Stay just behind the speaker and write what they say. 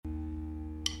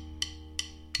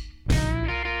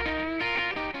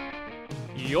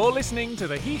You're listening to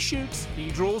the He Shoots, He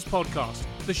Draws podcast,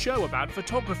 the show about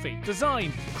photography,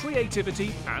 design,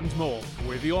 creativity, and more,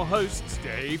 with your hosts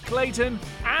Dave Clayton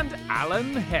and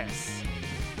Alan Hess.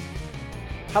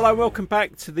 Hello, welcome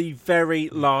back to the very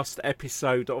last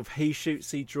episode of He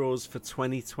Shoots, He Draws for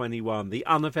 2021, the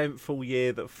uneventful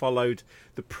year that followed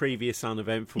the previous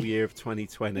uneventful year of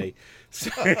 2020.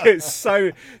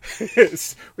 So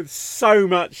with so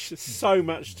much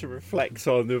to reflect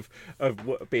on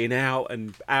of being out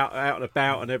and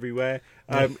about and everywhere.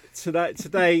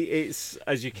 Today it's,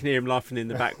 as you can hear him laughing in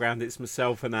the background, it's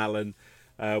myself and Alan.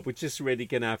 We're just really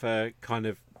going to have a kind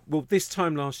of, well, this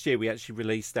time last year we actually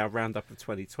released our roundup of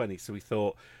 2020, so we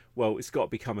thought, well, it's got to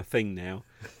become a thing now.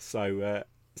 So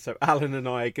Alan and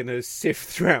I are going to sift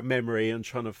throughout memory and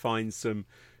trying to find some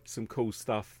cool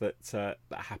stuff that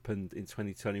happened in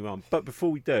 2021. But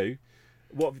before we do,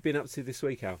 what have you been up to this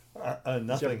week, Al? Nothing.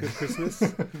 Did you have a good Christmas?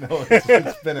 No,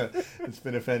 it's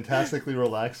been a fantastically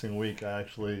relaxing week.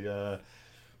 Actually,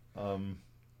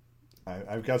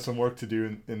 I've got some work to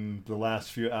do in the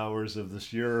last few hours of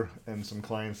this year, and some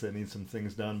clients that need some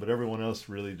things done. But everyone else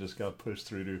really just got pushed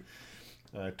through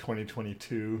to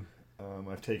 2022.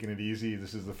 I've taken it easy.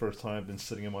 This is the first time I've been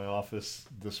sitting in my office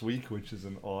this week, which is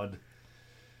an odd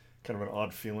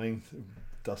feeling.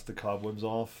 Dust the cobwebs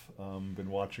off. Been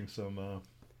watching some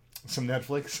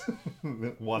Netflix.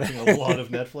 Watching a lot of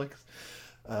Netflix.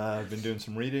 I've been doing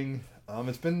some reading.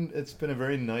 It's been a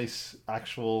very nice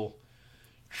actual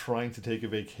trying to take a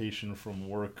vacation from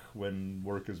work when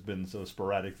work has been so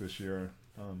sporadic this year.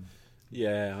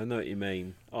 Yeah, I know what you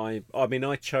mean. I mean,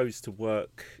 I chose to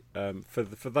work for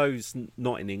those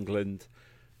not in England.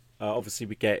 Obviously,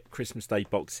 we get Christmas Day,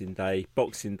 Boxing Day.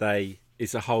 Boxing Day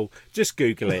is a whole. Just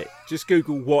Google it. Just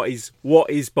Google what is Boxing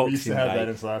Day. We used to have that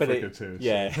in South Africa too. So.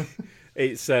 Yeah.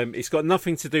 It's got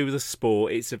nothing to do with a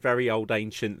sport. It's a very old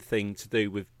ancient thing to do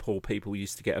with poor people who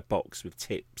used to get a box with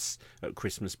tips at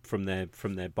Christmas from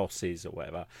their bosses or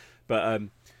whatever. But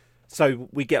so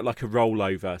we get like a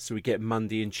rollover. So we get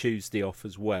Monday and Tuesday off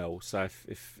as well. So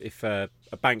if a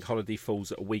bank holiday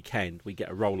falls at a weekend, we get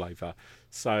a rollover.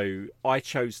 So I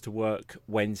chose to work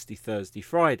Wednesday, Thursday,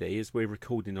 Friday, as we're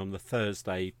recording on the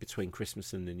Thursday between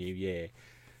Christmas and the New Year.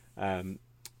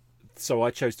 So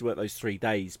I chose to work those 3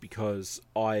 days because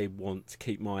I want to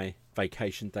keep my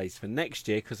vacation days for next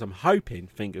year, because I'm hoping,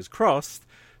 fingers crossed,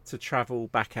 to travel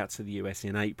back out to the US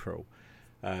in April.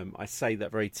 I say that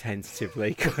very tentatively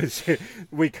because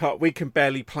we can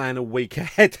barely plan a week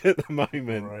ahead at the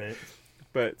moment. Right.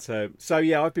 But so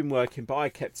yeah, I've been working, but I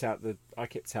kept out the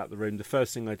room. The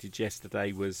first thing I did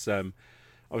yesterday was I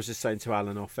was just saying to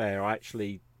Alan off air, I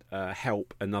actually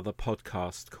help another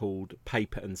podcast called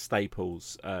Paper and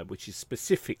Staples, which is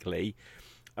specifically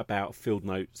about field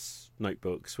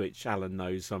notebooks, which Alan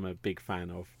knows I'm a big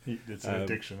fan of. It's an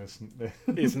addiction, isn't it?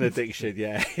 It's an addiction,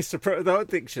 yeah. It's not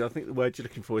addiction. I think the word you're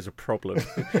looking for is a problem.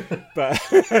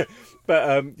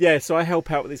 but yeah, so I help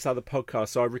out with this other podcast.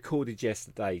 So I recorded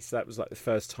yesterday. So that was like the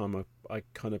first time I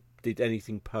kind of did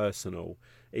anything personal,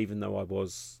 even though I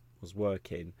was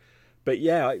working. But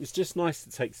yeah, it was just nice to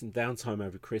take some downtime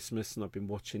over Christmas, and I've been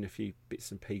watching a few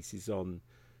bits and pieces on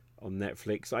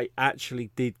Netflix. I actually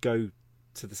did go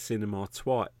to the cinema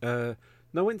twice. No,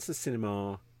 I went to the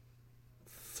cinema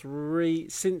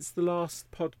since the last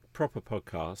proper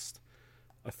podcast.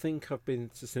 I think I've been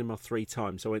to cinema 3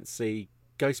 times. I went to see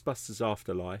Ghostbusters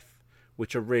Afterlife,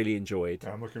 which I really enjoyed.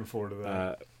 I'm looking forward to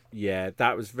that. Yeah,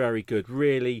 that was very good.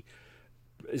 Really,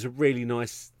 it's a really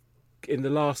nice. In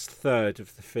the last third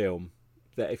of the film,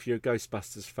 that if you're a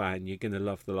Ghostbusters fan, you're going to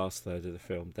love the last third of the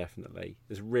film, definitely.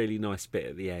 There's a really nice bit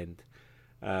at the end.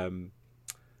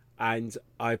 And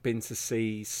I've been to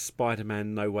see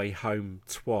Spider-Man No Way Home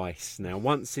twice now.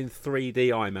 Once in 3D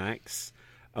IMAX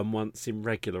and once in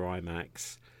regular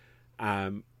IMAX.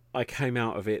 I came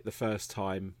out of it the first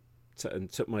time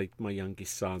and took my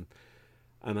youngest son.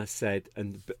 And I said,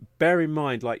 and bear in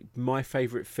mind, like, my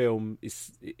favourite film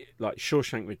is, like,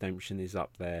 Shawshank Redemption is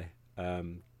up there. I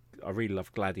really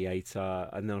love Gladiator,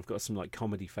 and then I've got some, like,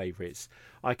 comedy favourites.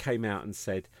 I came out and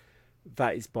said,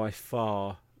 that is by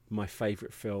far my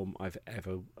favourite film I've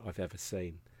ever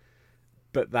seen.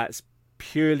 But that's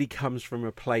purely comes from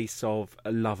a place of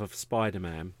a love of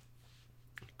Spider-Man.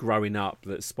 Growing up,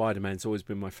 that Spider-Man's always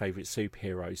been my favourite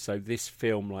superhero. So this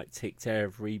film, like, ticked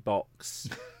every box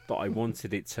that I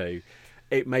wanted it to.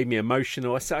 It made me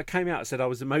emotional. I came out and said I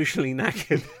was emotionally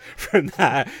knackered from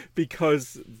that,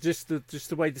 because just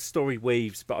the way the story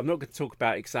weaves. But I'm not going to talk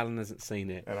about it because Alan hasn't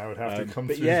seen it. And I would have to come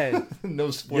to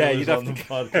no spoilers on the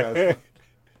podcast.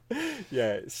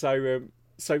 Yeah. So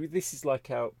this is like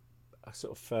our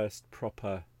sort of first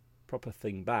proper proper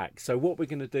thing back. So what we're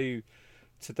going to do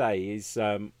today is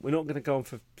we're not going to go on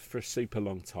for a super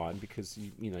long time because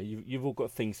you've all got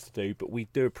things to do, but we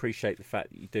do appreciate the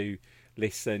fact that you do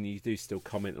listen, you do still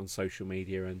comment on social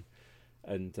media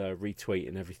and retweet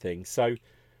and everything. So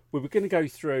we were going to go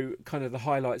through kind of the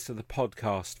highlights of the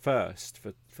podcast first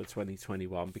for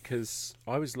 2021, because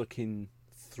I was looking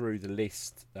through the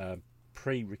list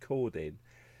pre-recording,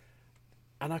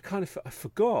 and I kind of I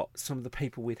forgot some of the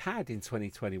people we'd had in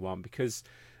 2021, because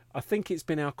I think it's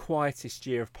been our quietest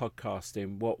year of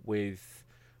podcasting, what with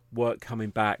work coming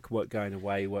back, work going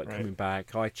away, work coming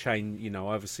back. I changed, I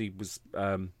obviously was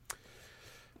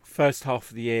first half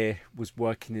of the year was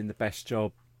working in the best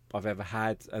job I've ever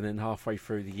had, and then halfway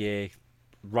through the year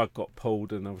rug got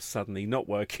pulled and I was suddenly not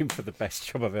working for the best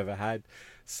job I've ever had.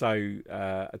 So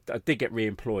I did get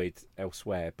re-employed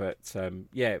elsewhere, but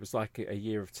it was like a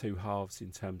year of two halves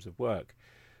in terms of work.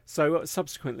 So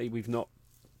subsequently we've not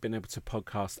been able to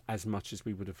podcast as much as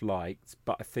we would have liked,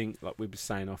 but I think, like we were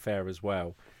saying off air as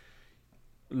well,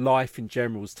 life in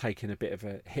general has taken a bit of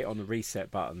a hit on the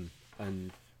reset button.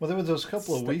 And well, there were those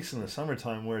couple of weeks in the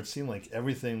summertime where it seemed like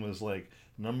everything was like,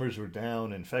 numbers were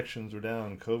down, infections were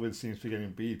down, COVID seems to be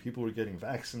getting beat, people were getting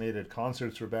vaccinated,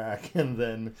 concerts were back, and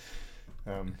then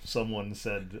someone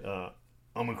said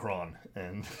Omicron,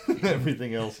 and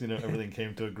everything else, everything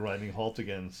came to a grinding halt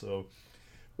again. So,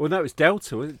 well, no, it was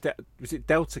Delta. Was it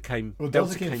Delta came? Well,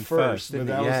 Delta came first, but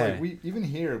that was like even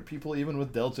here, people, even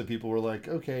with Delta, people were like,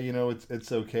 okay,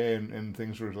 it's okay, and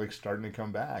things were like starting to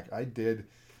come back. I did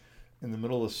in the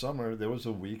middle of summer. There was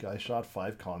a week I shot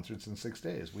 5 concerts in 6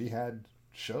 days. We had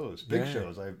shows, big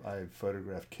shows. I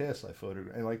photographed Kiss.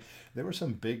 And like there were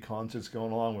some big concerts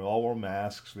going along. We all wore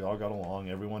masks. We all got along.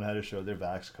 Everyone had to show their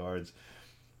Vax cards.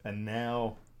 And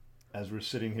now, as we're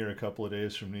sitting here a couple of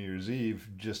days from New Year's Eve,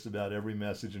 just about every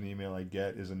message and email I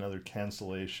get is another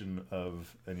cancellation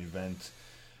of an event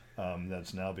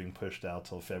that's now being pushed out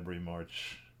till February,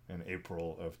 March, and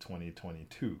April of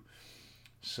 2022.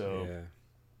 So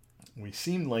we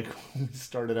seemed like we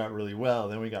started out really well.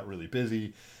 Then we got really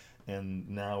busy. And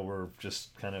now we're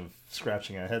just kind of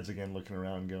scratching our heads again, looking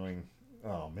around, going,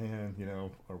 "Oh man,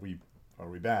 are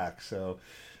we back?" So,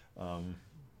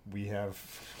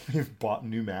 we've bought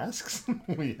new masks.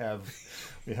 we have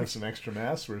some extra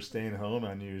masks. We're staying home.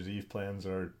 On New Year's Eve plans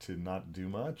are to not do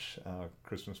much.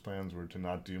 Christmas plans were to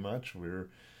not do much. We're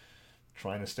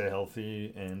trying to stay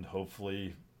healthy, and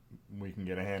hopefully we can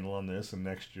get a handle on this. And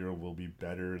next year will be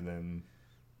better than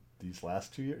these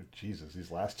last 2 years.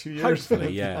 These last 2 years.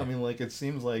 Hopefully, yeah. I mean, like it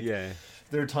seems like there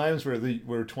are times where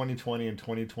 2020 and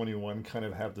 2021 kind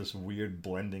of have this weird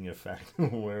blending effect,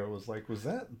 where it was like, was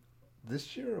that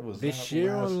this year or was this that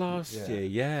year or last year?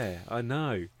 Yeah, I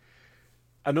know.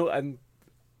 And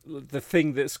the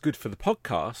thing that's good for the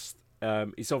podcast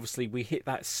is obviously we hit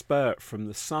that spurt from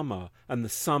the summer, and the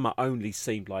summer only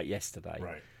seemed like yesterday.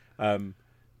 Right.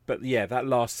 But yeah, that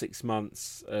last 6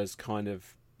 months has kind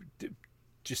of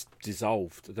just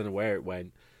dissolved. I don't know where it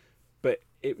went, but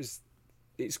it's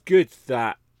good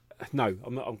that I'm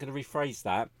going to rephrase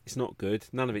that. It's not good.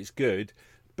 None of it's good,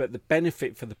 but the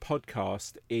benefit for the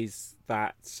podcast is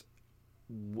that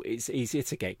it's easier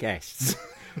to get guests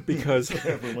because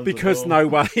no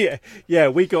way. Yeah,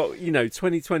 we got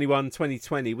 2021,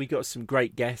 2020. We got some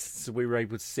great guests. We were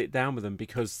able to sit down with them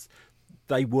because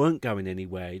they weren't going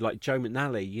anywhere. Like Joe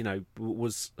McNally,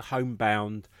 was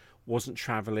homebound, wasn't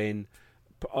traveling.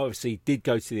 Obviously did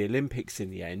go to the Olympics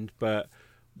in the end, but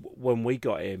when we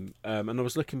got him, and I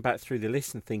was looking back through the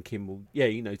list and thinking, well,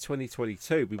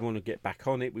 2022, we want to get back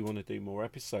on it, we want to do more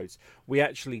episodes. We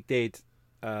actually did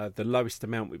the lowest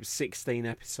amount, it was 16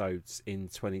 episodes in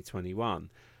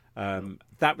 2021.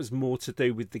 That was more to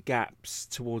do with the gaps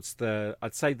towards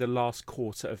I'd say the last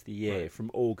quarter of the year. Right.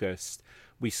 From August,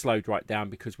 we slowed right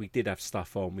down because we did have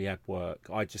stuff on, we had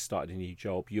work. I just started a new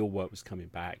job, your work was coming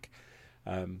back.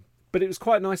 But it was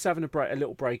quite nice having a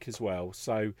little break as well.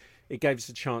 So it gave us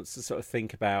a chance to sort of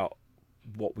think about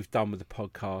what we've done with the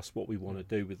podcast, what we want to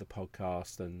do with the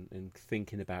podcast, and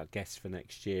thinking about guests for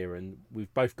next year. And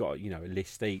we've both got a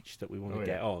list each that we want to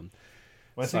get on.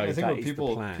 Well, I think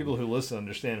what people who listen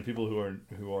understand, people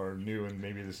who are new, and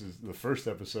maybe this is the first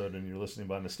episode and you're listening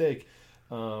by mistake,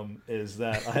 is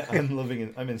that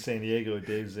I'm in San Diego,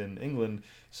 Dave's in England,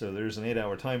 so there's an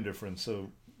 8-hour time difference. So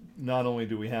not only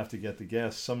do we have to get the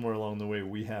guests, somewhere along the way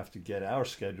we have to get our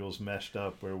schedules meshed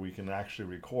up where we can actually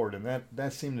record, and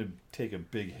that seemed to take a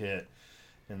big hit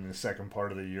in the second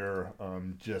part of the year,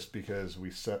 just because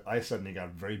I suddenly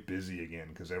got very busy again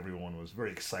because everyone was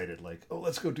very excited, like, oh,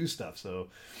 let's go do stuff. So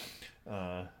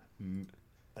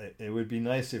it would be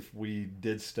nice if we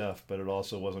did stuff, but it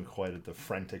also wasn't quite at the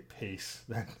frantic pace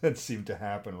that seemed to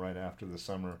happen right after the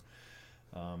summer.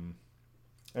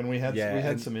 And we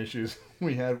had some issues.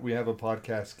 We have a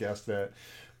podcast guest that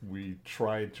we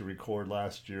tried to record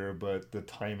last year, but the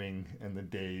timing and the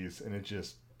days, and it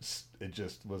just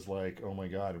was like, oh my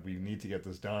God, we need to get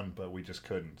this done, but we just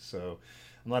couldn't. So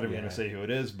I'm not even going to say who it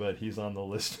is, but he's on the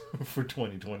list for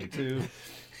 2022.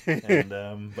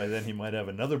 And by then he might have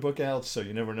another book out, so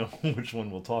you never know which one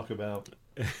we'll talk about.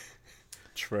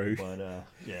 True. But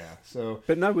yeah, so.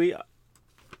 But no,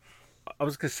 I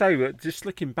was going to say, just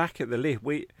looking back at the list,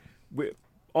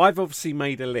 I've obviously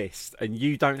made a list, and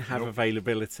you don't have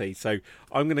availability, so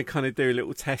I'm going to kind of do a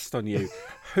little test on you.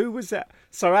 Who was that?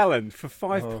 So, Alan, for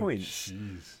 5 points,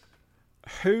 geez.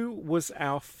 Who was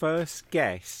our first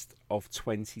guest of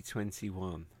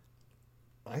 2021?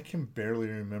 I can barely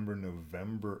remember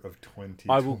November of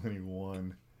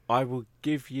 2021. I will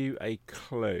give you a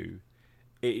clue.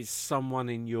 It is someone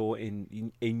in your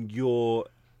in your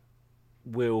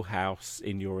wheelhouse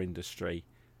in your industry.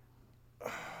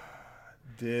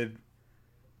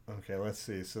 Okay, let's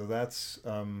see. So that's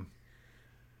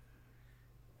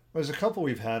there's a couple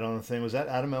we've had on the thing. Was that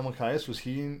Adam Elmakias? Was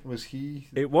he?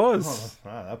 It was.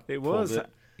 It was.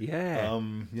 Yeah.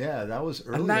 Yeah, that was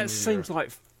early. And that seems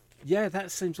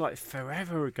like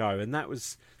forever ago. And that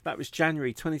was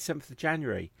January 27th of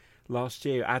January last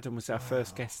year. Adam was our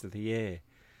first guest of the year.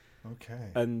 Okay.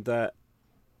 And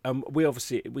we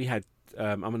had.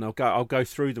 I'll go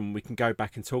through them. We can go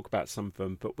back and talk about some of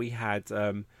them. But we had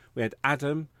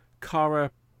Adam,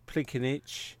 Cara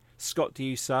Plinkinic, Scott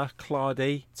Deucer,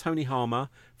 Clardy, Tony Harmer,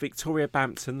 Victoria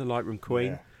Bampton, the Lightroom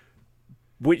Queen. Yeah.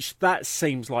 Which that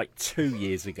seems like 2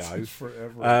 years ago.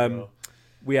 Forever ago.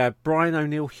 We had Brian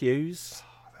O'Neill Hughes,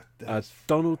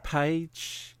 Donald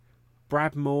Page,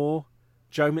 Brad Moore,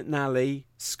 Joe McNally,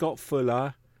 Scott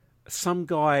Fuller. Some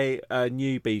guy,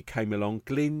 newbie, came along.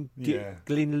 Glyn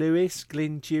Lewis,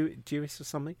 Glyn Dewis or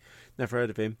something. Never heard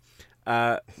of him.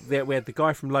 We had the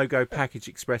guy from Logo Package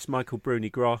Express, Michael Bruni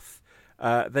Groth.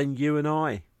 Then you and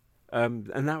I, and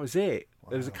that was it. Wow.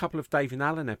 There was a couple of Dave and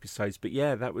Allen episodes, but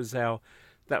yeah, that was our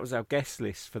guest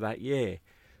list for that year.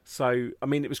 So I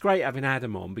mean, it was great having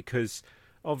Adam on because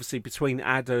obviously between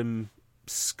Adam,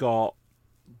 Scott,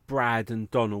 Brad,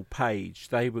 and Donald Page,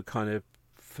 they were kind of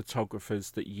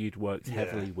photographers that you'd worked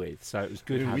heavily with, so it was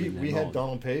good having them we had on.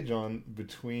 Donald Page on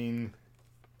between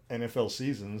NFL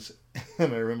seasons,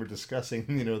 and I remember discussing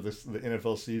the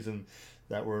NFL season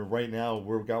that we're right now.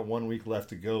 We've got 1 week left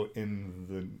to go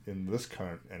in this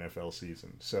current NFL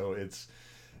season, so it's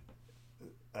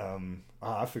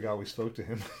I forgot we spoke to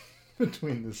him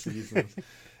between the seasons.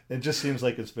 It just seems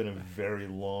like it's been a very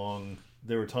long.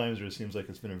 There were times where it seems like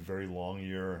it's been a very long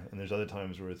year, and there's other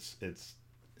times where it's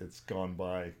gone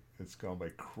by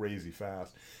crazy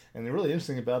fast. And the really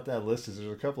interesting about that list is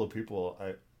there's a couple of people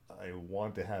I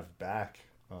want to have back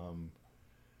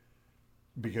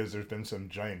because there's been some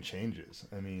giant changes.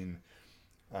 I mean,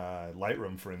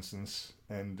 Lightroom, for instance,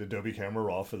 and Adobe Camera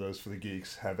Raw, for the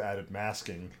geeks, have added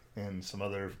masking and some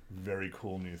other very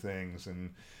cool new things.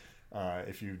 And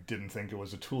if you didn't think it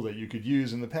was a tool that you could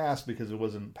use in the past because it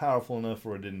wasn't powerful enough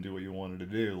or it didn't do what you wanted to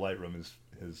do, Lightroom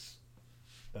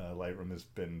has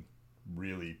been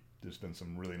really, there's been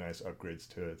some really nice upgrades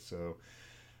to it. So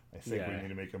I think we need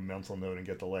to make a mental note and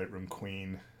get the Lightroom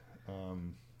Queen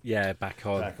back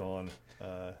on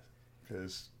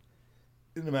because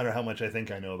no matter how much I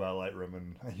think I know about Lightroom,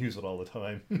 and I use it all the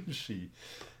time, she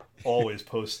always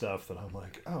posts stuff that I'm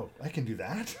like, oh, I can do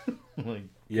that.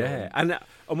 And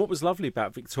what was lovely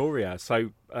about Victoria,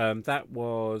 so that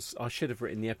was, I should have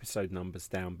written the episode numbers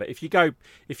down, but if you go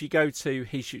to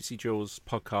He Shoots He Draws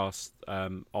podcast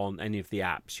on any of the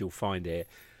apps, you'll find it.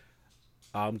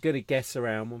 I'm going to guess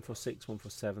around 146,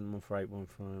 147, 148,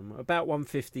 149, about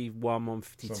 151,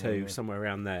 152, somewhere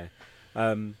around there.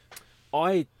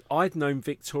 I'd known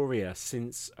Victoria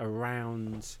since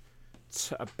around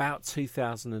about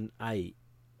 2008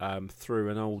 through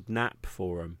an old NAP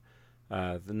forum,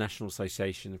 the National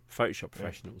Association of Photoshop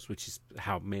Professionals, which is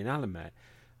how me and Alan met.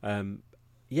 And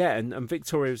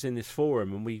Victoria was in this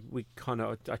forum, and we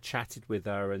I chatted with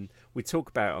her, and we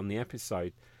talked about it on the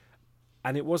episode.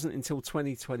 And it wasn't until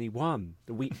 2021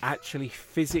 that we actually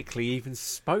physically even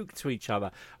spoke to each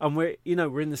other. And we're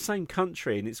in the same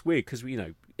country, and it's weird because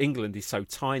England is so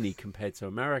tiny compared to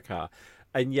America,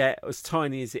 and yet as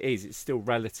tiny as it is, it's still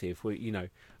relative.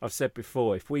 I've said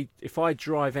before, if I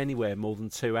drive anywhere more than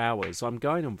 2 hours, I'm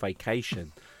going on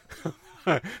vacation.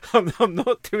 I'm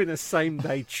not doing a same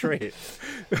day trip.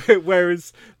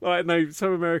 Whereas, like, I know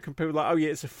some American people are like, oh yeah,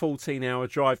 it's a 14-hour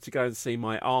drive to go and see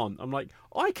my aunt. I'm like,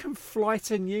 I can fly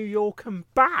to New York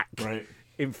and back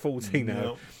in 14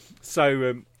 hours.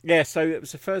 So so it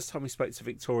was the first time we spoke to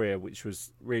Victoria, which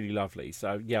was really lovely.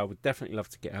 So yeah, I would definitely love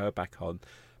to get her back on.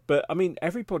 But I mean,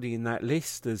 everybody in that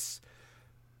list has,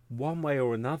 one way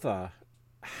or another,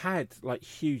 had like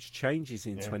huge changes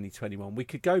in 2021. We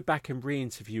could go back and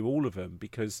re-interview all of them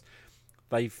because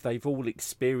they've all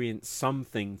experienced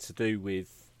something to do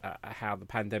with how the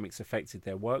pandemic's affected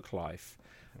their work life.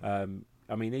 I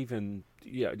mean, even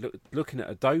looking at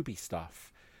Adobe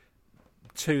stuff,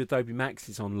 2 Adobe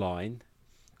Maxes online.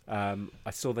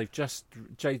 I saw they've just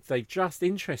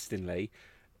interestingly,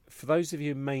 for those of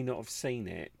you who may not have seen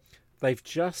it, they've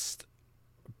just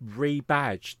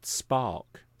rebadged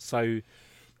Spark. So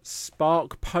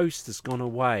Spark Post has gone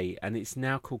away and it's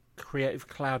now called Creative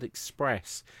Cloud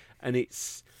Express, and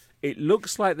it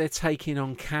looks like they're taking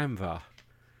on Canva.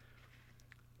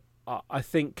 I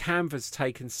think Canva's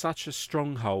taken such a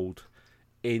stronghold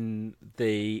in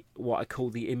the what I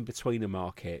call the in-betweener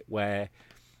market, where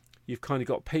you've kind of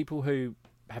got people who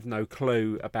have no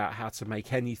clue about how to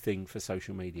make anything for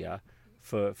social media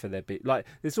for their bit. Like,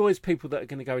 there's always people that are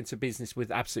going to go into business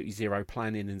with absolutely zero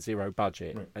planning and zero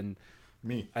budget, and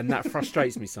me, and that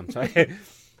frustrates me sometimes.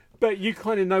 But you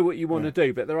kind of know what you want to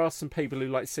do. But there are some people who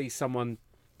like see someone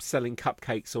selling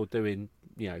cupcakes or doing,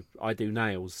 I do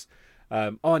nails.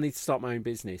 I need to start my own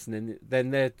business, and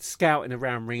then they're scouting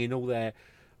around, ringing all their,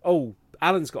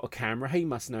 Alan's got a camera, he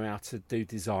must know how to do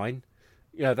design.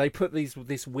 They put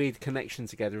this weird connection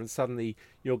together, and suddenly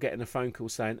you're getting a phone call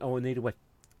saying, I need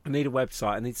a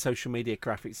website, I need social media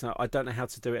graphics, and I don't know how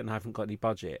to do it, and I haven't got any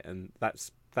budget. And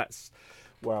that's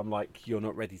where I'm like, you're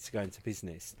not ready to go into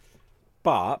business.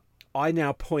 But I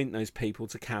now point those people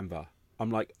to Canva.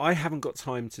 I'm like, I haven't got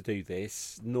time to do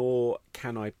this, nor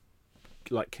can I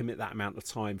commit that amount of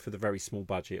time for the very small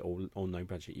budget or no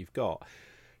budget you've got.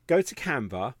 Go to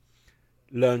Canva,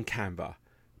 learn Canva,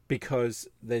 because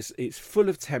it's full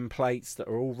of templates that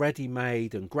are already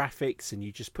made and graphics, and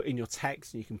you just put in your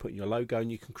text and you can put in your logo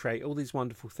and you can create all these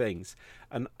wonderful things.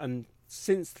 And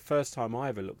since the first time I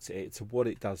ever looked at it to what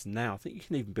it does now, I think you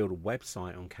can even build a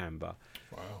website on Canva.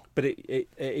 Wow. But it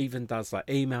even does like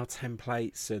email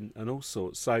templates and all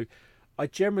sorts. So I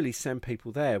generally send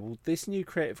people there. Well, this new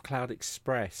Creative Cloud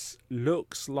Express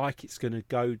looks like it's going to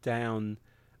go down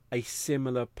a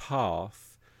similar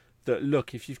path. That,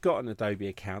 look, if you've got an Adobe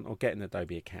account or get an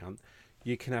Adobe account,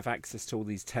 you can have access to all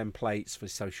these templates for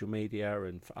social media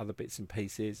and for other bits and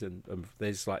pieces, and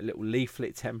there's like little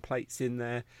leaflet templates in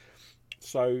there.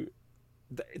 So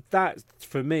that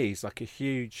for me is like a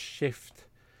huge shift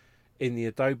in the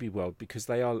Adobe world, because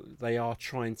they are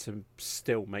trying to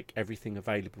still make everything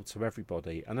available to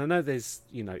everybody. And I know there's,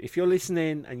 if you're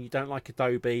listening and you don't like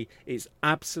Adobe, it's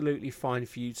absolutely fine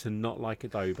for you to not like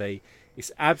Adobe.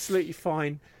 It's absolutely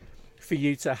fine for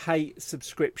you to hate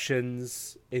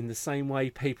subscriptions in the same way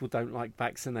people don't like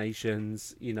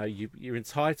vaccinations. You're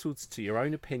entitled to your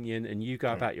own opinion, and you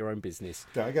go about your own business.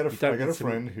 Yeah, I got a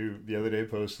friend who the other day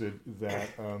posted that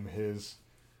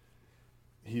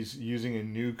he's using a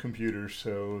new computer,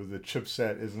 so the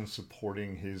chipset isn't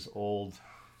supporting his old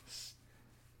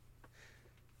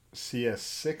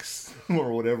CS6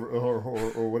 or whatever,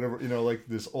 or whatever, like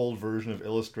this old version of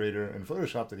Illustrator and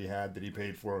Photoshop that he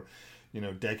paid for,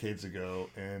 decades ago,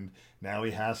 and now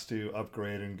he has to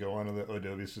upgrade and go onto the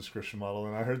Adobe subscription model.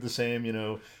 And I heard the same,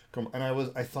 and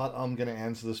I thought I'm gonna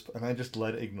answer this, and I just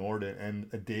ignored it. And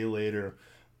a day later,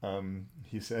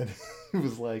 he said, he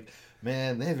was like,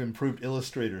 man, they have improved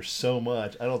Illustrator so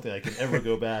much, I don't think I can ever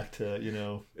go back to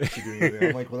doing anything.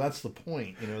 I'm like, well, that's the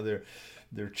point.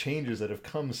 There are changes that have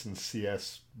come since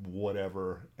CS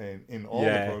whatever, and in all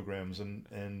the programs,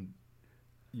 and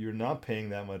you're not paying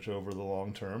that much over the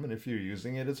long term, and if you're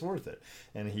using it, it's worth it.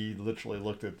 And he literally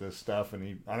looked at this stuff,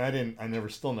 and I didn't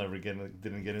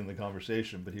get in the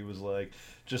conversation, but he was like,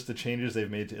 just the changes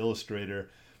they've made to Illustrator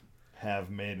have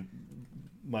made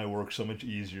my work so much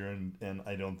easier, and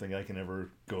I don't think I can ever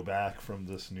go back from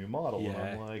this new model. And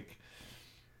I'm like,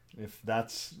 if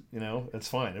that's, it's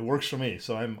fine, it works for me.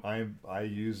 So I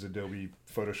use Adobe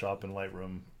Photoshop and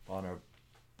Lightroom on a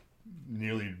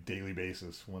nearly daily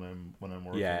basis when I'm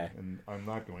working, and I'm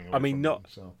not going away from them,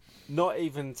 so. Not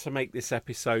even to make this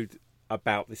episode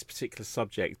about this particular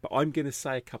subject, but I'm going to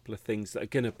say a couple of things that are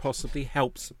going to possibly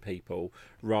help some people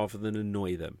rather than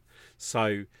annoy them.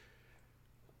 So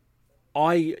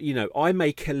I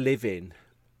make a living,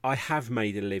 I have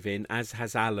made a living, as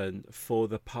has Alan, for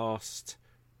the past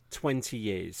 20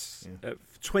 years. Yeah.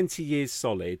 20 years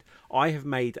solid. I have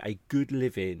made a good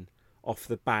living off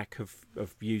the back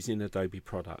of using Adobe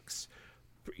products.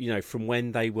 You know, from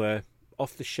when they were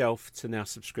off the shelf to now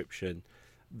subscription.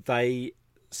 They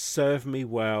serve me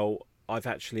well. I've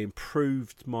actually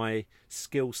improved my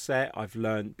skill set. I've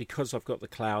learned, because I've got the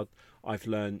cloud, I've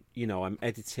learned, you know, I'm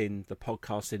editing the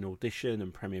podcast in Audition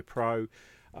and Premiere Pro.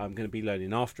 I'm going to be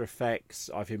learning After Effects.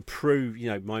 I've improved, you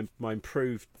know, my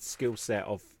improved skill set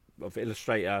of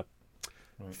Illustrator,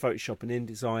 right. Photoshop and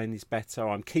InDesign is better.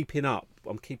 I'm keeping up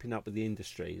with the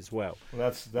industry as well. Well,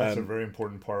 that's a very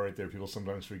important part right there. People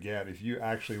sometimes forget. If you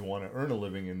actually want to earn a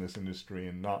living in this industry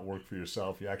and not work for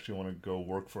yourself, you actually want to go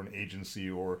work for an agency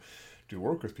or do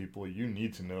work with people, you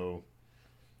need to know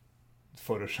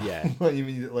Photoshop. Yeah. You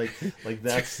mean like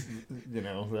that's, you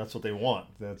know, that's what they want.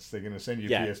 They're going to send you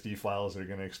PSD files. They're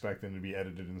going to expect them to be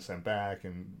edited and sent back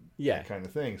and that kind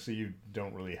of thing. So you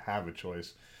don't really have a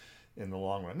choice in the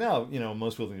long run. Now, you know,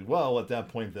 most people think, well, at that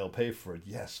point they'll pay for it.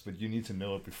 Yes, but you need to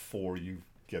know it before you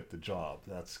get the job.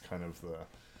 That's kind of the...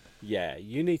 Yeah,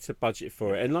 you need to budget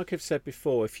for it. And like I've said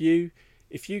before, if you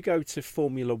go to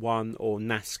Formula One or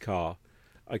NASCAR,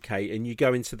 okay, and you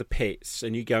go into the pits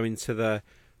and you go into the,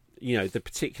 you know, the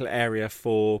particular area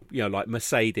for, you know, like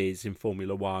Mercedes in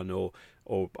Formula One or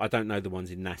I don't know the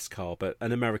ones in NASCAR, but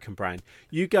an American brand.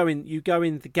 You go in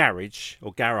the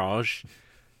garage,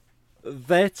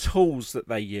 their tools that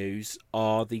they use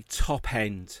are the top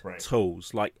end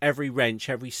tools. Like every wrench,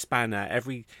 every spanner,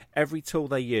 every tool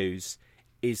they use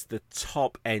is the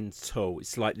top end tool.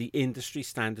 It's like the industry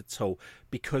standard tool,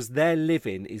 because their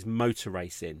living is motor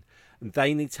racing. And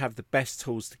they need to have the best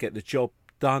tools to get the job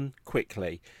done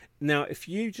going. Now, if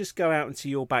you just go out into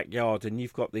your backyard and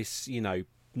you've got this, you know,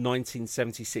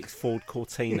 1976 Ford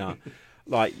Cortina,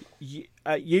 like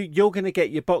you're going to get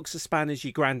your box of spanners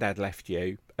your granddad left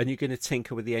you, and you're going to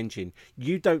tinker with the engine.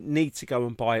 You don't need to go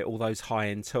and buy all those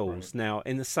high-end tools. Right. Now,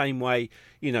 in the same way,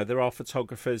 you know, there are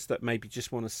photographers that maybe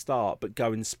just want to start but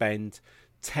go and spend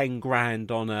 10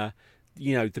 grand on a,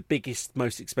 you know, the biggest,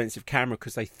 most expensive camera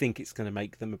because they think it's going to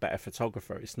make them a better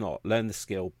photographer. It's not. Learn the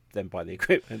skill, then buy the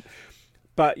equipment.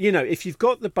 But, you know, if you've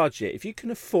got the budget, if you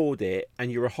can afford it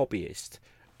and you're a hobbyist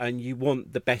and you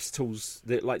want the best tools,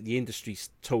 like the industry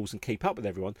tools, and keep up with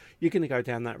everyone, you're going to go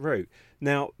down that route.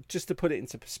 Now, just to put it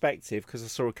into perspective, because I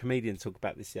saw a comedian talk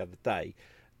about this the other day,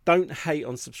 don't hate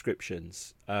on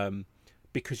subscriptions,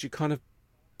 because you're kind of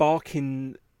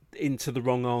barking into the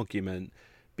wrong argument,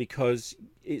 because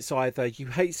it's either you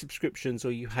hate subscriptions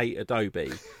or you hate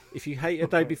Adobe. If you hate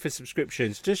Adobe for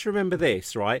subscriptions, just remember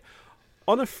this, right?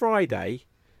 On a Friday,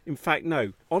 in fact,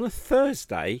 no, on a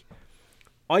Thursday,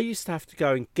 I used to have to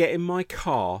go and get in my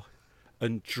car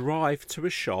and drive to a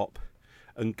shop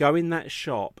and go in that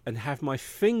shop and have my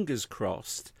fingers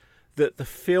crossed that the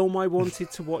film I wanted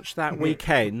to watch that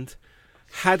weekend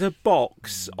had a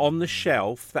box on the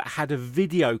shelf that had a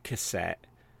video cassette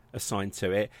assigned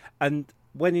to it. And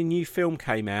when a new film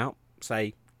came out,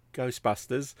 say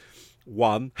Ghostbusters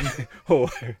 1 or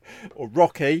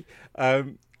Rocky,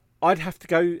 I'd have to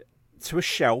go to a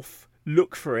shelf,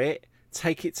 look for it,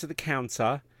 take it to the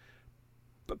counter,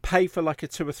 but pay for like a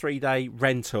 2 or 3 day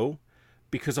rental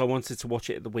because I wanted to watch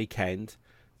it at the weekend,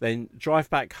 then drive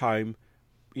back home,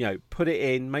 you know, put it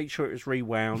in, make sure it was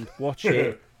rewound, watch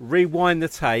it, rewind the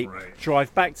tape,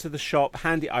 drive back to the shop,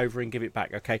 hand it over and give it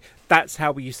back. Okay, that's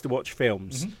how we used to watch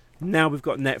films. Mm-hmm. Now we've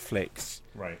got Netflix.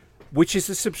 Right. Which is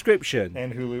a subscription.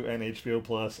 And Hulu and HBO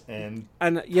Plus and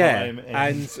Prime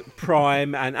and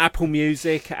Prime and Apple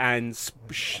Music and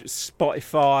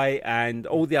Spotify and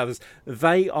all the others.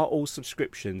 They are all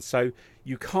subscriptions. So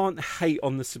you can't hate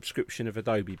on the subscription of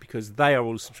Adobe because they are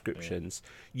all subscriptions.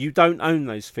 Yeah. You don't own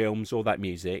those films or that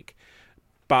music.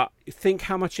 But think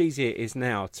how much easier it is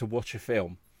now to watch a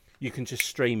film. You can just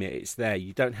stream it. It's there.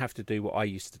 You don't have to do what I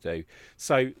used to do.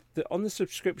 So on the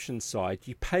subscription side,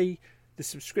 you pay... The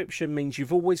subscription means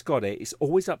you've always got it. It's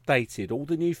always updated. All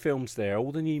the new films there,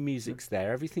 all the new music's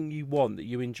there. Everything you want that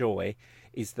you enjoy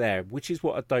is there, which is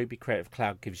what Adobe Creative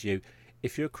Cloud gives you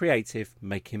if you're creative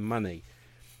making money.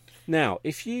 Now,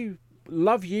 if you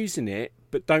love using it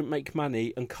but don't make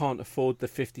money and can't afford the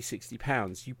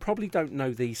 £50-60, you probably don't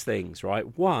know these things,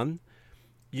 right? One,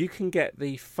 you can get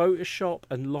the Photoshop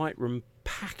and Lightroom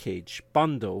package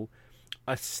bundle,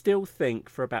 I still think,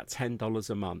 for about $10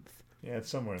 a month. Yeah,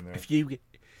 it's somewhere in there.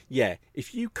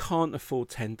 If you can't afford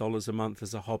 $10 a month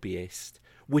as a hobbyist,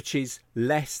 which is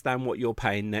less than what you're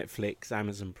paying Netflix,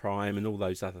 Amazon Prime, and all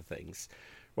those other things,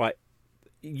 right?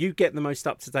 You get the most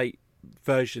up-to-date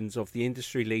versions of the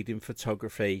industry-leading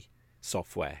photography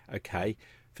software, okay,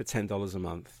 for $10 a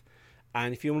month.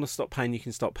 And if you want to stop paying, you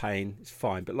can stop paying. It's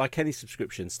fine. But like any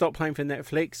subscription, stop paying for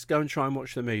Netflix, go and try and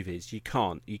watch the movies. You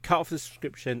can't. You cut off the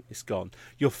subscription, it's gone.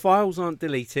 Your files aren't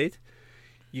deleted.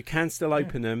 You can still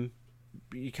open them.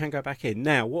 You can go back in.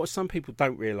 Now, what some people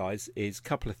don't realise is a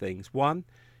couple of things. One,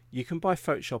 you can buy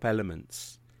Photoshop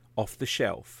Elements off the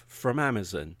shelf from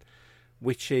Amazon,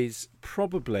 which is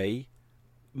probably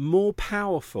more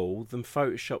powerful than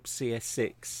Photoshop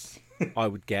CS6, I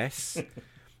would guess.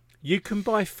 You can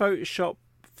buy Photoshop,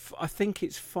 I think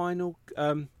it's Final,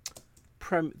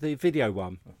 the video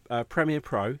one, Premiere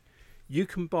Pro. You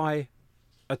can buy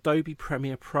Adobe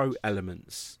Premiere Pro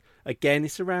Elements. Again,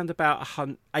 it's around about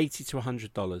 $80 to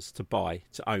 $100 to buy,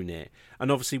 to own it.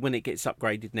 And obviously when it gets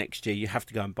upgraded next year, you have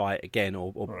to go and buy it again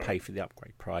or pay for the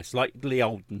upgrade price, like the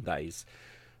olden days.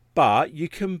 But you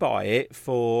can buy it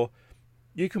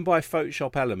you can buy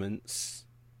Photoshop Elements,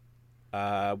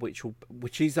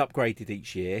 which is upgraded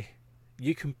each year.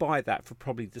 You can buy that for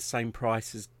probably the same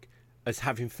price as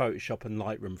having Photoshop and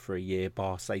Lightroom for a year,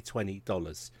 bar say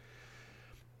 $20.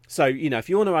 So if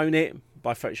you want to own it,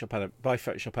 buy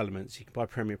Photoshop Elements. You can buy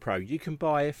Premiere Pro. You can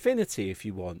buy Affinity if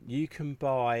you want. You can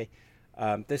buy.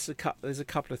 There's a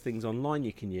couple of things online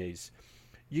you can use.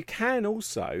 You can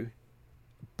also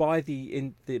buy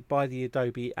the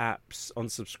Adobe apps on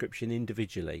subscription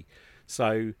individually.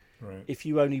 So if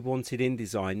you only wanted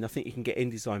InDesign, I think you can get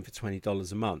InDesign for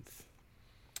 $20 a month,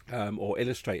 or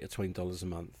Illustrator $20 a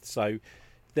month. So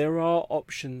there are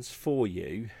options for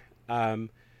you.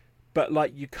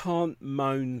 But you can't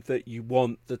moan that you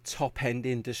want the top end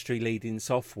industry leading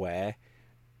software,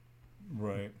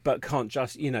 right? But can't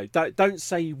just don't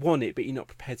say you want it, but you're not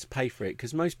prepared to pay for it,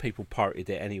 because most people pirated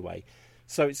it anyway.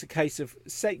 So it's a case of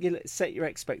set your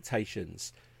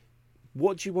expectations.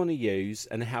 What do you want to use,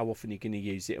 and how often are you going to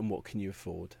use it, and what can you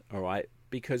afford? All right,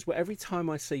 because every time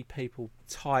I see people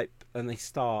type and they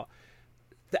start,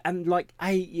 and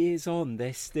 8 years on,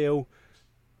 they're still.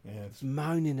 Yeah, it's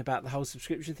moaning about the whole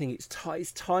subscription thing. It's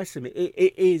tiresome.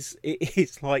 It is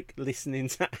like listening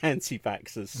to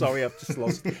anti-vaxxers. Sorry, I've just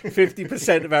lost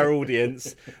 50% of our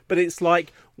audience. But it's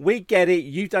like, we get it.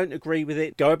 You don't agree with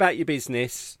it. Go about your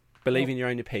business. Believe in your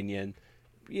own opinion.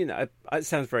 It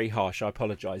sounds very harsh. I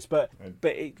apologise. But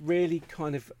it really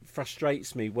kind of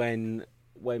frustrates me when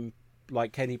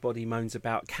anybody moans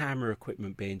about camera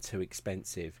equipment being too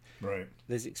expensive. Right.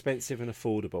 There's expensive and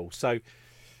affordable. So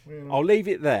I'll leave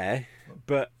it there,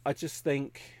 but I just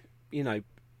think,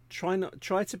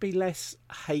 try to be less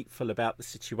hateful about the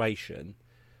situation,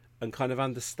 and kind of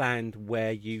understand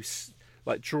where you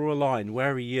draw a line.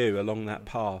 Where are you along that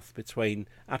path between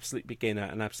absolute beginner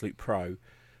and absolute pro,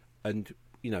 and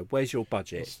where's your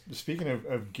budget? Speaking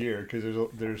of gear, because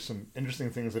there's some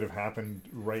interesting things that have happened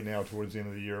right now towards the end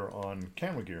of the year on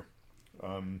camera gear.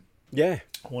 Yeah,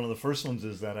 one of the first ones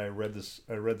is that I read this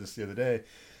the other day.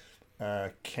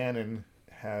 Canon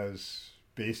has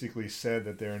basically said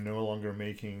that they're no longer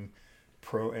making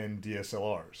pro-end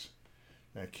DSLRs.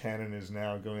 Canon is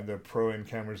now their pro-end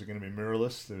cameras are going to be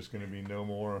mirrorless. There's going to be no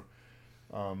more.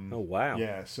 Oh, wow.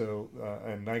 Yeah, so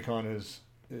and Nikon has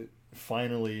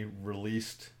finally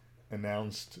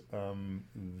announced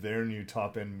their new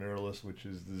top-end mirrorless, which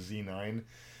is the Z9.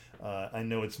 I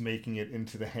know it's making it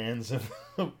into the hands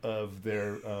of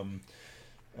their.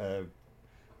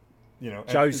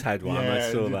 Joe's had one. Yeah,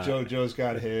 I saw that. Joe's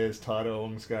got his. Todd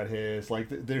Owens got his.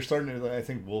 They're starting to. I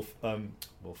think Wolf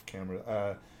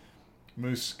camera.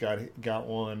 Moose got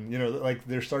one.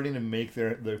 They're starting to make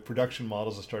their production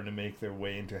models are starting to make their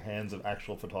way into hands of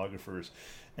actual photographers,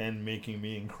 and making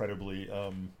me incredibly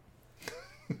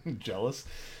jealous.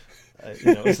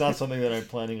 It's not something that I'm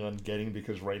planning on getting,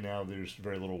 because right now there's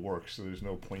very little work, so there's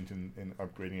no point in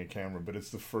upgrading a camera. But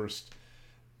it's the first.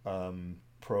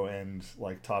 Pro-end,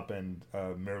 top-end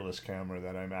mirrorless camera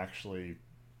that I'm actually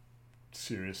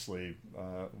seriously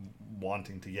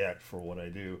wanting to get for what I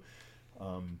do.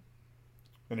 And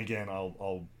again,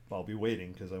 I'll be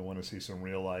waiting, because I want to see some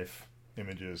real-life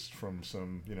images from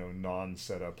some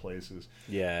non-setup places.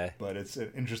 Yeah. But it's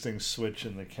an interesting switch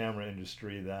in the camera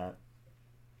industry that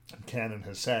Canon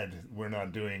has said, we're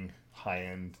not doing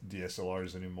high-end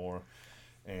DSLRs anymore,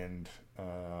 and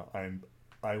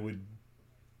I would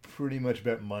pretty much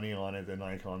bet money on it that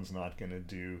Nikon's not going to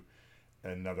do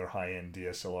another high-end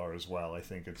DSLR as well. I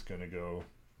think it's going to go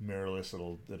mirrorless.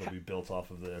 It'll be built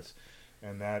off of this,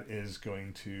 and that is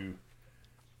going to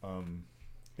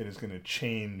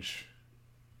change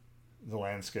the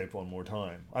landscape one more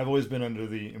time. I've always been under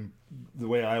the the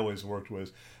way I always worked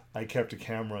was I kept a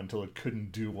camera until it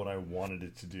couldn't do what I wanted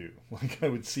it to do. Like I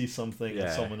would see something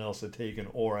that someone else had taken,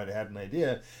 or I'd had an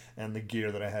idea and the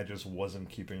gear that I had just wasn't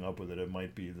keeping up with it. It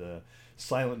might be the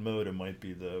silent mode, it might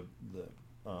be the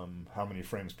how many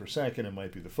frames per second, it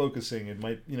might be the focusing, it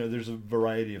might, there's a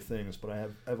variety of things, but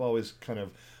I've always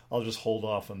I'll just hold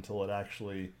off until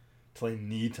I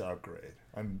need to upgrade.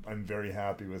 I'm very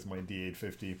happy with my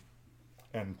D850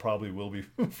 and probably will be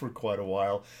for quite a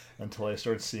while until I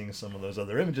start seeing some of those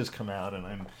other images come out and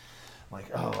I'm like,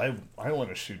 oh, I want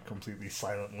to shoot completely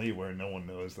silently where no one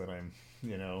knows that I'm,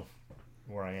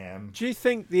 where I am. Do you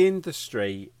think the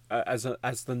industry, as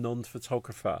the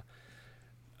non-photographer,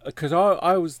 because I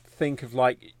always think of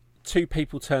like two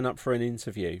people turn up for an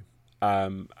interview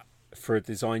for a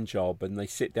design job and they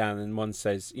sit down and one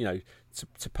says,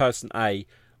 to person A,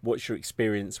 what's your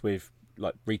experience with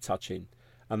like retouching?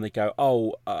 And they go,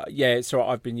 yeah, it's all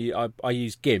right, I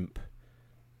use GIMP.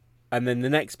 And then the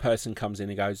next person comes in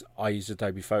and goes, I use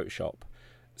Adobe Photoshop.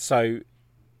 So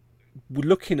we're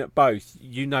looking at both,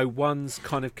 one's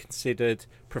kind of considered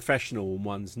professional and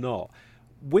one's not.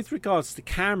 With regards to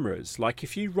cameras, like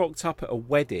if you rocked up at a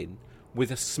wedding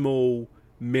with a small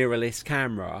mirrorless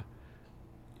camera,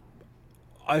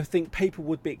 I think people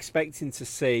would be expecting to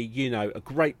see, a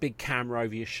great big camera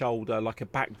over your shoulder, like a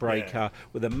backbreaker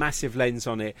with a massive lens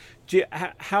on it.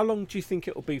 How long do you think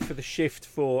it will be for the shift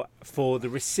for the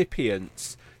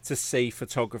recipients to see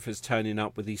photographers turning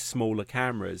up with these smaller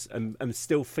cameras and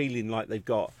still feeling like they've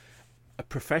got a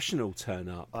professional turn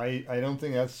up? I don't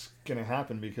think that's going to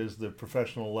happen because the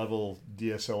professional level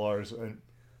DSLRs, and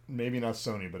maybe not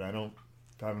Sony, but I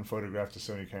haven't photographed a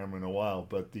Sony camera in a while,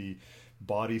 but the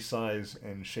body size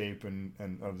and shape and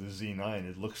of the Z9,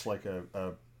 it looks like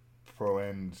a Pro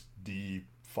End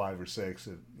D5 or 6.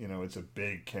 It's a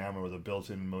big camera with a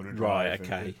built-in motor drive. Right,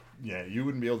 okay. You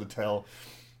wouldn't be able to tell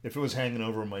if it was hanging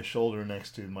over my shoulder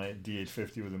next to my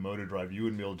D850 with a motor drive. You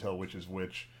wouldn't be able to tell which is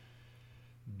which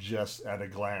just at a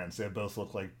glance. They both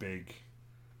look like big,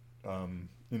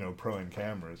 Pro End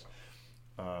cameras.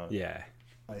 I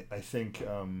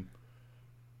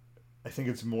think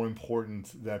it's more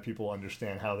important that people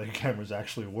understand how their cameras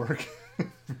actually work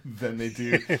than they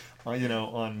do,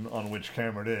 on which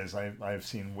camera it is. I've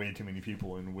seen way too many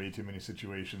people in way too many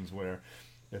situations where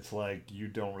it's like you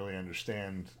don't really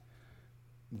understand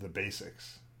the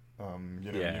basics.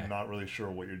 You're not really sure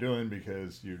what you're doing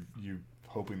because you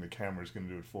hoping the camera's going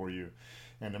to do it for you.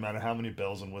 And no matter how many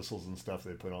bells and whistles and stuff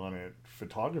they put on it,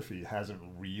 photography hasn't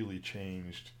really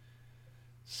changed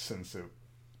since it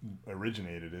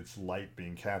originated. It's light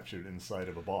being captured inside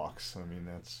of a box. I mean,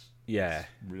 that's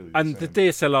really the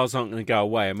DSLRs aren't going to go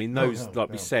away. I mean, those,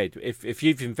 we said, if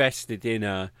you've invested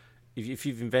in if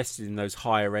you've invested in those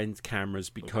higher end cameras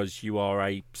because you are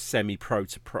a semi-pro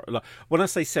to pro, like, when I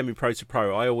say semi-pro to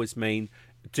pro, I always mean,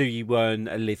 do you earn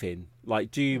a living?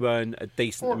 Like, do you earn a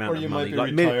decent amount of money? Or you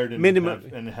like might be retired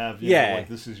minimum and have like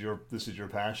this is your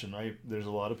passion. There's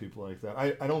a lot of people like that.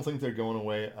 I don't think they're going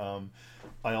away.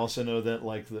 I also know that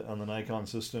like on the Nikon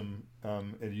system,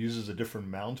 it uses a different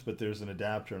mount, but there's an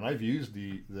adapter, and I've used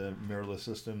the mirrorless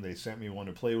system. They sent me one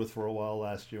to play with for a while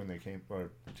last year when they came, or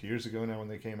 2 years ago now when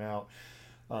they came out.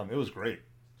 It was great.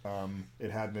 It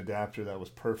had an adapter that was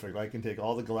perfect. I can take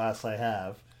all the glass I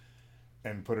have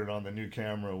and put it on the new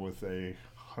camera with a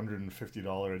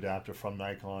 $150 adapter from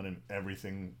Nikon, and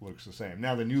everything looks the same.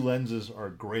 Now the new lenses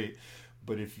are great,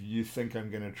 but if you think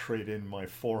I'm going to trade in my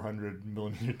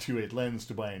 400mm 2.8 lens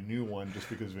to buy a new one just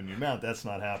because of a new mount, that's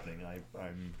not happening.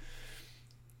 I'm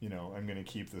going to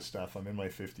keep this stuff. I'm in my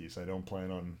 50s. I don't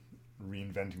plan on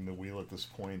reinventing the wheel at this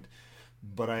point,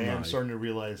 but I am starting to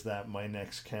realize that my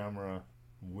next camera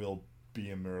will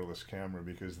be a mirrorless camera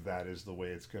because that is the way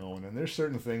it's going. And there's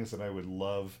certain things that I would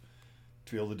love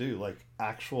to be able to do, like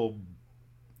actual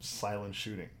silent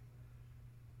shooting,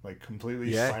 like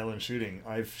completely silent shooting.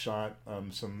 I've shot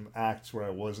some acts where I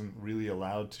wasn't really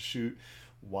allowed to shoot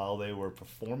while they were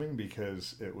performing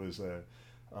because it was a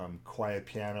quiet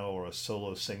piano or a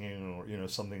solo singing or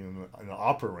something in the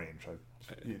opera range.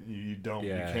 You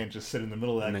can't just sit in the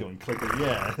middle of that going clicking.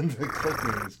 And the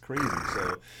clicking is crazy.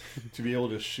 So to be able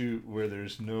to shoot where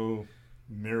there's no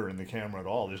mirror in the camera at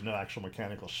all, there's no actual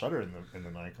mechanical shutter in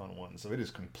the Nikon one, so it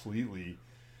is completely,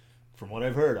 from what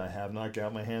I've heard, I have not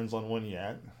got my hands on one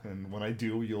yet, and when I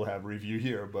do, you'll have a review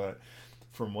here, but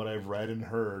from what I've read and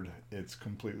heard, it's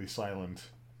completely silent,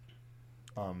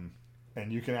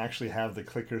 and you can actually have the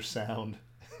clicker sound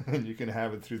and you can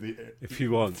have it through the if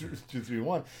you want. through you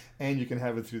want, and you can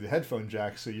have it through the headphone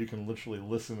jack, so you can literally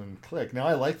listen and click. Now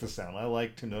I like the sound. I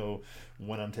like to know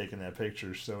when I'm taking that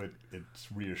picture, so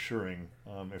it's reassuring.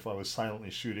 If I was silently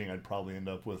shooting, I'd probably end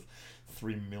up with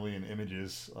 3 million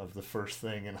images of the first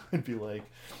thing, and I'd be like,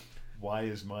 why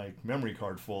is my memory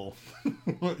card full?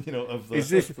 Of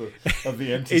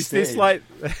the empty is stage. this like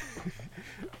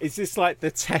is this like the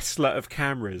Tesla of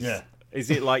cameras? Yeah. Is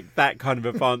it like that kind of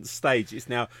advanced stage? It's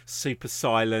now super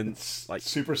silent. It's like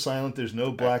super silent. There's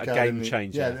no blackout. A game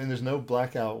changer. Yeah, and there's no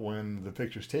blackout when the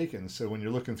picture's taken. So when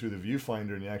you're looking through the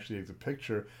viewfinder and you actually take the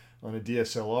picture on a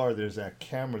DSLR, there's that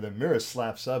camera, the mirror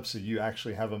slaps up, so you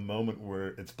actually have a moment where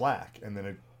it's black, and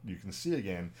then you can see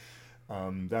again.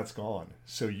 That's gone.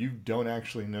 So you don't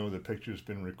actually know the picture's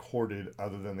been recorded,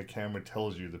 other than the camera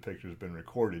tells you the picture's been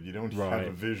recorded. You don't have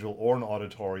a visual or an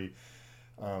auditory,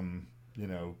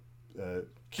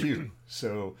 cue.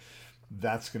 So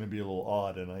that's going to be a little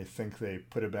odd, and I think they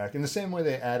put it back in the same way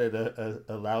they added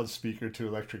a loudspeaker to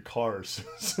electric cars,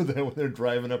 so that when they're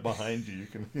driving up behind you, you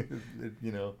can,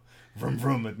 vroom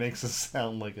vroom, it makes it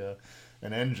sound like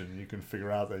an engine. You can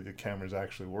figure out that the camera's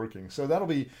actually working. So that'll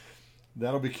be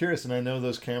curious, and I know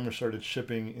those cameras started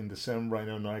shipping in December. I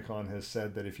know Nikon has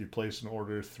said that if you place an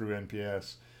order through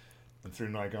NPS and through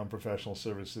Nikon Professional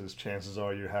Services, chances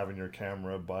are you're having your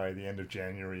camera by the end of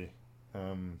January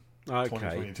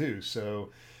 2022. So,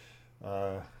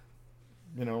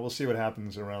 we'll see what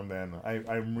happens around then.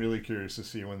 I'm really curious to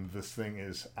see when this thing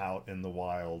is out in the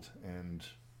wild and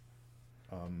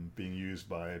being used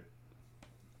by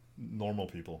normal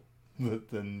people.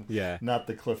 Not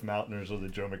the Cliff Mountainers or the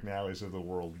Joe McNallys of the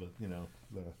world, but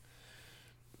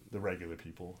the regular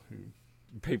people who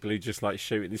just like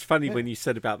shooting. It's funny when you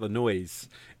said about the noise.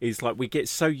 Is like we get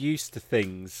so used to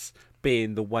things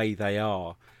being the way they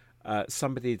are.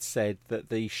 Somebody had said that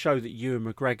the show that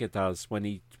Ewan McGregor does when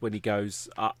he goes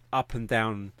up and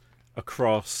down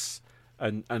across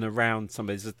and around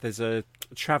somebody. There's a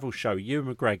travel show.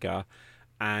 Ewan McGregor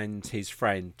and his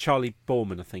friend Charlie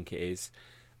Borman, I think it is.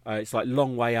 It's like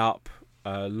long way up,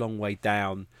 long way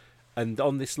down. And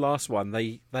on this last one,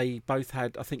 they both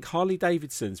had, I think, Harley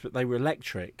Davidsons, but they were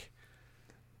electric.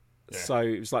 Yeah. So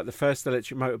it was like the first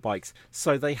electric motorbikes.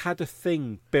 So they had a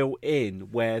thing built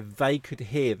in where they could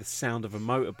hear the sound of a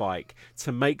motorbike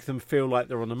to make them feel like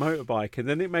they're on a motorbike. And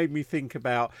then it made me think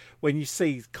about when you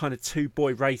see kind of two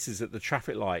boy racers at the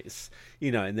traffic lights,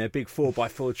 in their big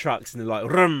 4x4 trucks, and they're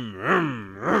like, rum,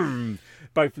 rum, rum,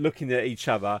 both looking at each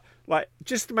other. Like,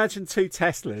 just imagine two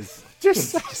Teslas.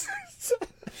 Just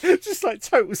like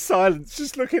total silence,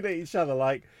 just looking at each other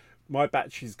like, my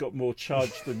battery's got more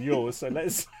charge than yours, so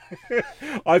let's...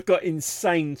 I've got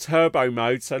insane turbo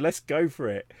mode, so let's go for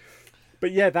it.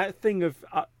 But yeah, that thing of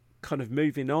kind of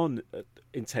moving on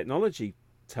in technology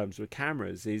terms with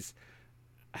cameras is,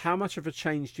 how much of a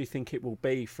change do you think it will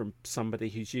be from somebody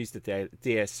who's used the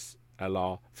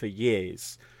DSLR for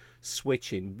years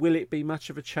switching? Will it be much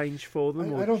of a change for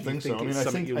them? I don't think so. I mean, I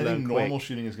think normal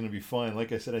shooting is going to be fine.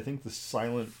 Like I said, I think the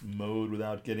silent mode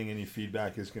without getting any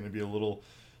feedback is going to be a little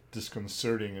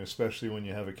disconcerting, especially when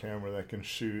you have a camera that can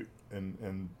shoot,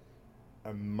 and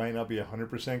I might not be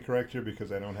 100% correct here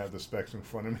because I don't have the specs in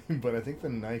front of me, but I think the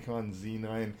Nikon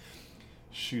Z9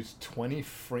 shoots 20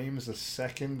 frames a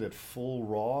second at full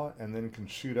RAW, and then can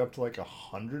shoot up to like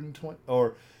 120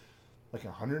 or like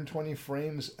 120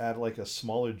 frames at like a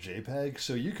smaller JPEG.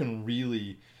 So you can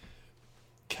really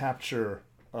capture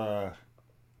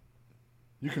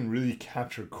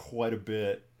quite a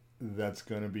bit. That's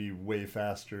going to be way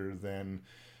faster than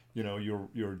your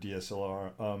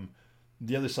DSLR.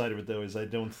 The other side of it though is I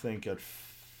don't think at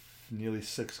nearly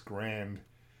 $6,000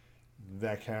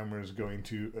 that camera is going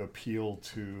to appeal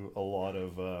to a lot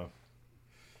of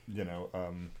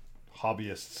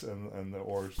hobbyists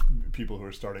or people who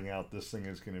are starting out. This thing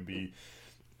is going to be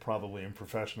probably in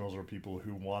professionals or people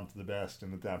who want the best,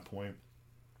 and at that point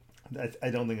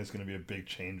I don't think it's going to be a big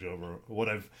changeover. What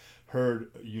I've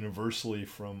heard universally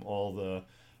from all the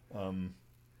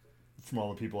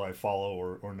people I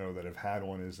follow or know that have had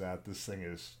one is that this thing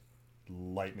is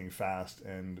lightning fast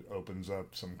and opens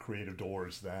up some creative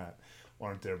doors that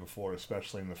aren't there before,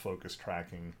 especially in the focus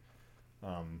tracking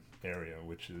area,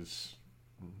 which is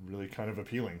really kind of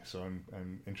appealing. So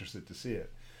I'm interested to see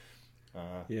it.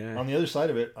 On the other side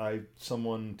of it,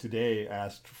 someone today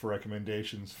asked for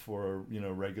recommendations for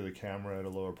regular camera at a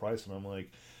lower price, and I'm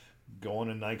like, go on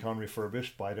a Nikon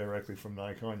refurbished, buy directly from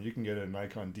Nikon. You can get a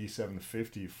Nikon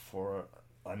D750 for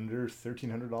under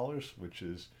 $1,300, which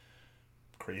is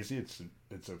crazy. It's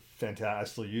a fantastic. I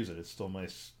still use it. It's still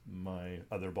my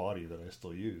other body that I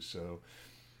still use. So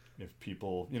if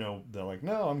people, they're like,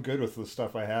 no, I'm good with the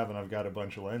stuff I have and I've got a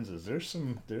bunch of lenses. There's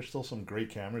still some great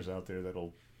cameras out there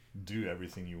that'll do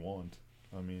everything you want.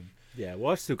 I mean, yeah.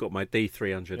 Well, I've still got my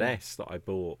D300S that I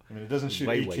bought. I mean, it doesn't shoot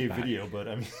way 8K back. video, but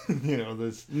I mean,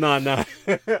 there's No.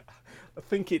 I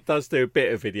think it does do a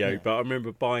bit of video, but I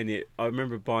remember buying it.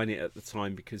 At the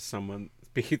time because someone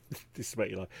said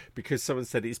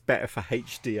it's better for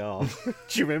HDR.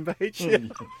 Do you remember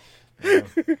HDR? Yeah.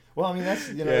 Well, I mean, that's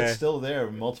it's still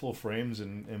there, multiple frames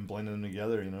and blending them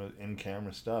together, in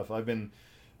camera stuff. I've been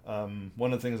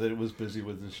one of the things that I was busy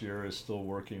with this year is still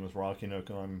working with Rocky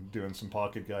Nook on doing some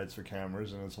pocket guides for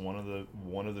cameras, and it's one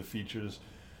of the features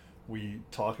we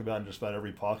talk about in just about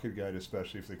every pocket guide,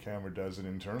 especially if the camera does it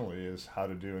internally, is how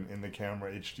to do an in the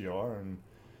camera HDR, and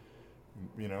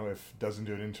if it doesn't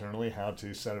do it internally, how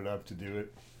to set it up to do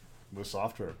it with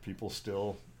software.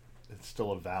 It's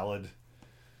still a valid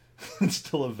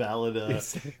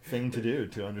thing to do,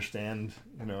 to understand,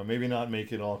 maybe not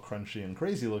make it all crunchy and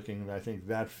crazy looking. I think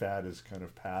that fad is kind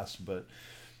of past, but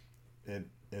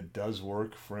it does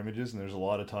work for images, and there's a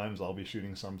lot of times I'll be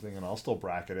shooting something and I'll still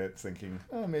bracket it thinking,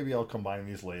 maybe I'll combine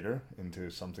these later into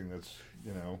something that's,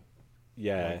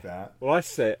 like that. Well, I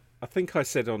think I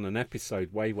said on an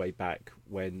episode way back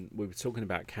when we were talking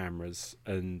about cameras,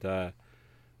 and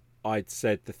I'd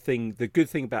said the good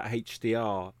thing about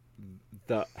HDR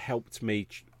that helped me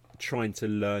trying to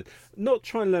learn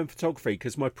photography,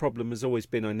 because my problem has always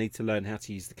been I need to learn how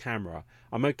to use the camera.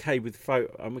 I'm okay with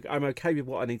I'm okay with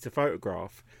what I need to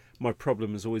photograph. My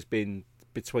problem has always been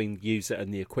between user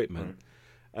and the equipment.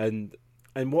 Right.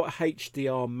 And what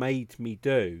HDR made me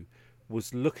do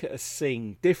was look at a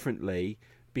scene differently,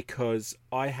 because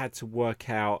I had to work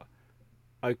out,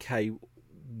 okay,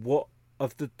 what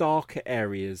of the darker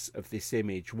areas of this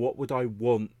image, what would I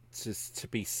want to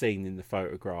be seen in the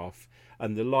photograph,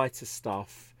 and the lighter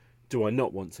stuff do I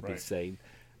not want to be seen.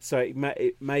 So it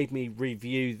made me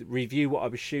review what I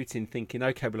was shooting, thinking,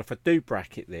 okay, well, if I do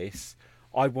bracket this,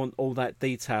 I want all that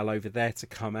detail over there to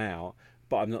come out,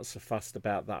 but I'm not so fussed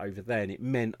about that over there. And it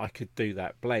meant I could do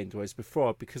that blend, whereas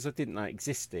before, because I didn't know it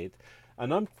existed,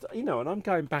 and I'm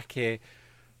going back here,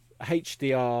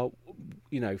 HDR,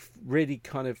 really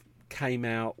kind of came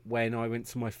out when I went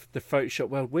to the Photoshop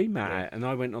World we met at, and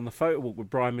I went on the photo walk with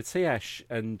Brian Matiash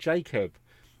and Jacob,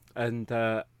 and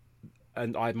I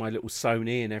had my little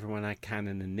Sony, and everyone had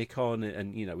Canon and Nikon,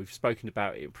 and we've spoken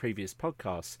about it in previous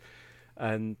podcasts,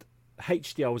 and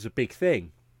HDR was a big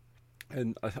thing,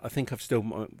 and I think I've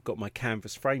still got my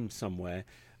canvas frame somewhere,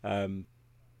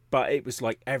 but it was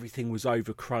like everything was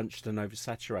over crunched and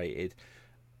oversaturated.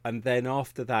 And then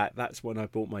after that, that's when I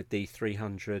bought my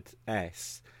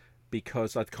D300S,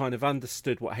 because I'd kind of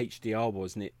understood what HDR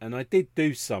was, and I did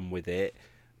do some with it,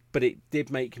 but it did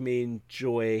make me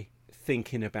enjoy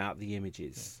thinking about the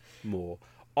images more.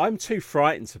 I'm too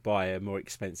frightened to buy a more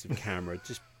expensive camera,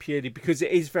 just purely because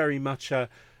it is very much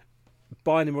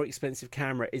buying a more expensive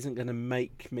camera isn't going to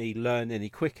make me learn any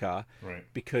quicker,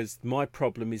 because my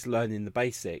problem is learning the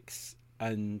basics.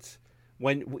 And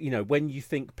when you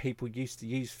think people used to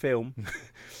use film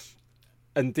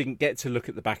and didn't get to look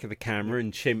at the back of the camera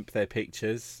and chimp their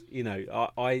pictures,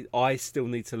 I still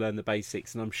need to learn the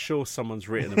basics, and I'm sure someone's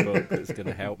written a book that's going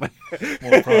to help me.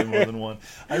 Probably more than one.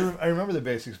 I remember the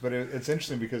basics, but it's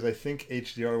interesting because I think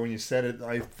HDR, when you said it,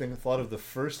 I thought of the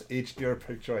first HDR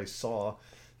picture I saw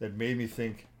that made me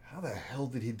think, how the hell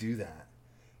did he do that?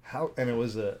 And it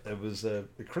was a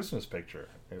Christmas picture.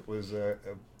 It was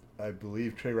I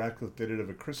believe Trey Ratcliffe did it of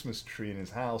a Christmas tree in his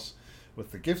house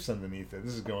with the gifts underneath it.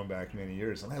 This is going back many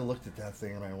years, and I looked at that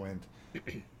thing and I went,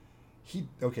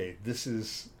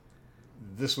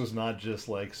 this was not just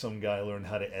like some guy learned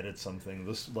how to edit something.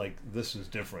 This was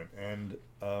different, and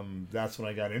that's when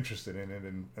I got interested in it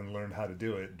and learned how to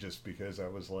do it, just because I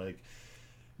was like,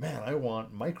 man, I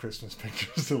want my Christmas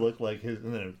pictures to look like his.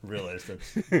 And then I realized that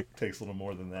it takes a little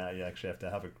more than that. You actually have to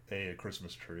have a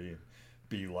Christmas tree, and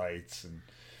B lights, and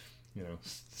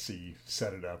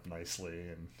set it up nicely,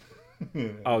 and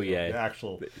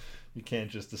you can't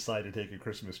just decide to take a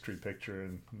Christmas tree picture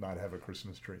and not have a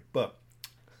Christmas tree. But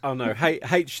oh no,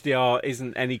 HDR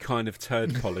isn't any kind of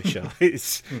turd polisher.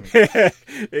 It's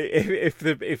if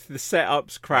the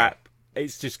setup's crap,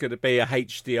 it's just going to be a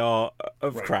HDR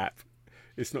of crap.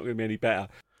 It's not going to be any better.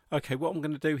 Okay, what I'm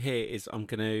going to do here is I'm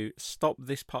going to stop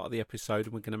this part of the episode,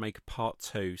 and we're going to make a part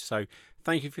 2. So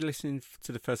thank you for listening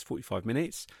to the first 45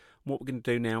 minutes. What we're going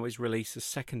to do now is release a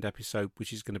second episode,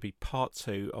 which is going to be part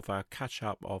 2 of our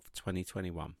catch-up of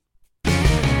 2021.